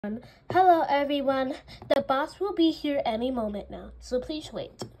Hello everyone, the boss will be here any moment now, so please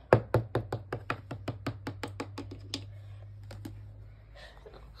wait.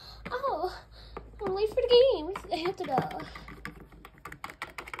 Oh, I'm late for the games. I have to go.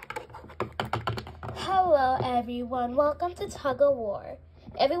 Hello everyone, welcome to Tug of War.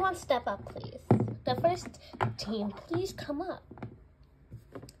 Everyone step up please. The first team, please come up.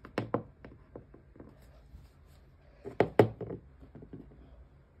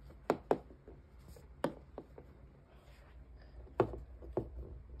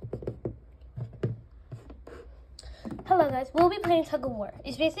 Hello guys, we'll be playing Tug of War.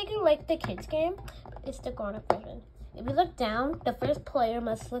 It's basically like the kids game, but it's the grown-up version. If you look down, the first player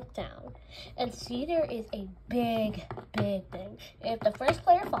must look down and see there is a big thing. If the first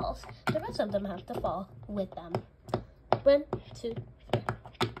player falls, the rest of them have to fall with them. 1, 2, 3.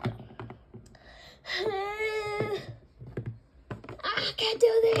 I can't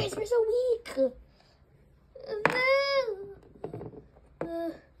do this, we're so weak.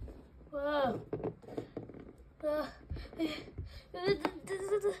 Whoa.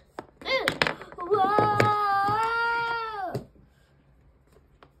 Whoa!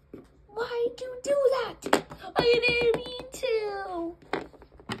 Why'd you do that? I didn't mean to.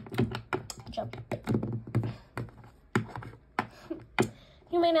 Jump.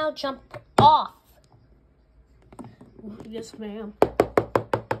 You may now jump off. Yes, ma'am.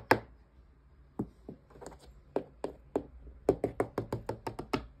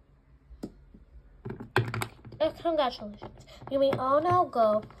 Congratulations. You may all now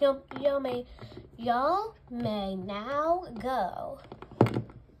go. Y'all may now go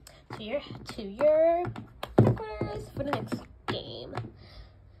to your quarters for the next game.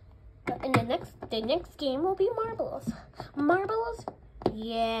 And the next game will be marbles. Marbles,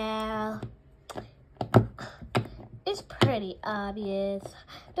 yeah. It's pretty obvious.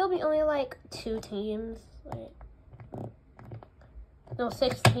 There'll be only like 2 teams. No,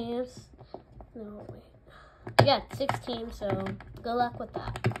 6 teams. No, wait. Yeah, 6 teams, so good luck with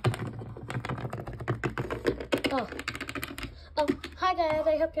that. Oh, hi guys,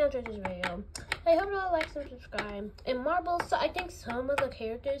 I hope you enjoyed this video. I hope you all like and subscribe. In marbles, so I think some of the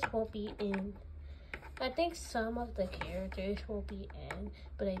characters won't be in. But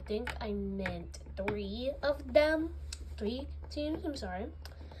I think I meant 3 of them. 3 teams, I'm sorry.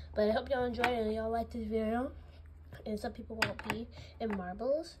 But I hope y'all enjoyed it and y'all like this video. And some people won't be in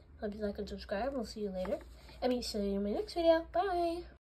marbles. Hope you like and subscribe. We'll see you later. See you in my next video. Bye.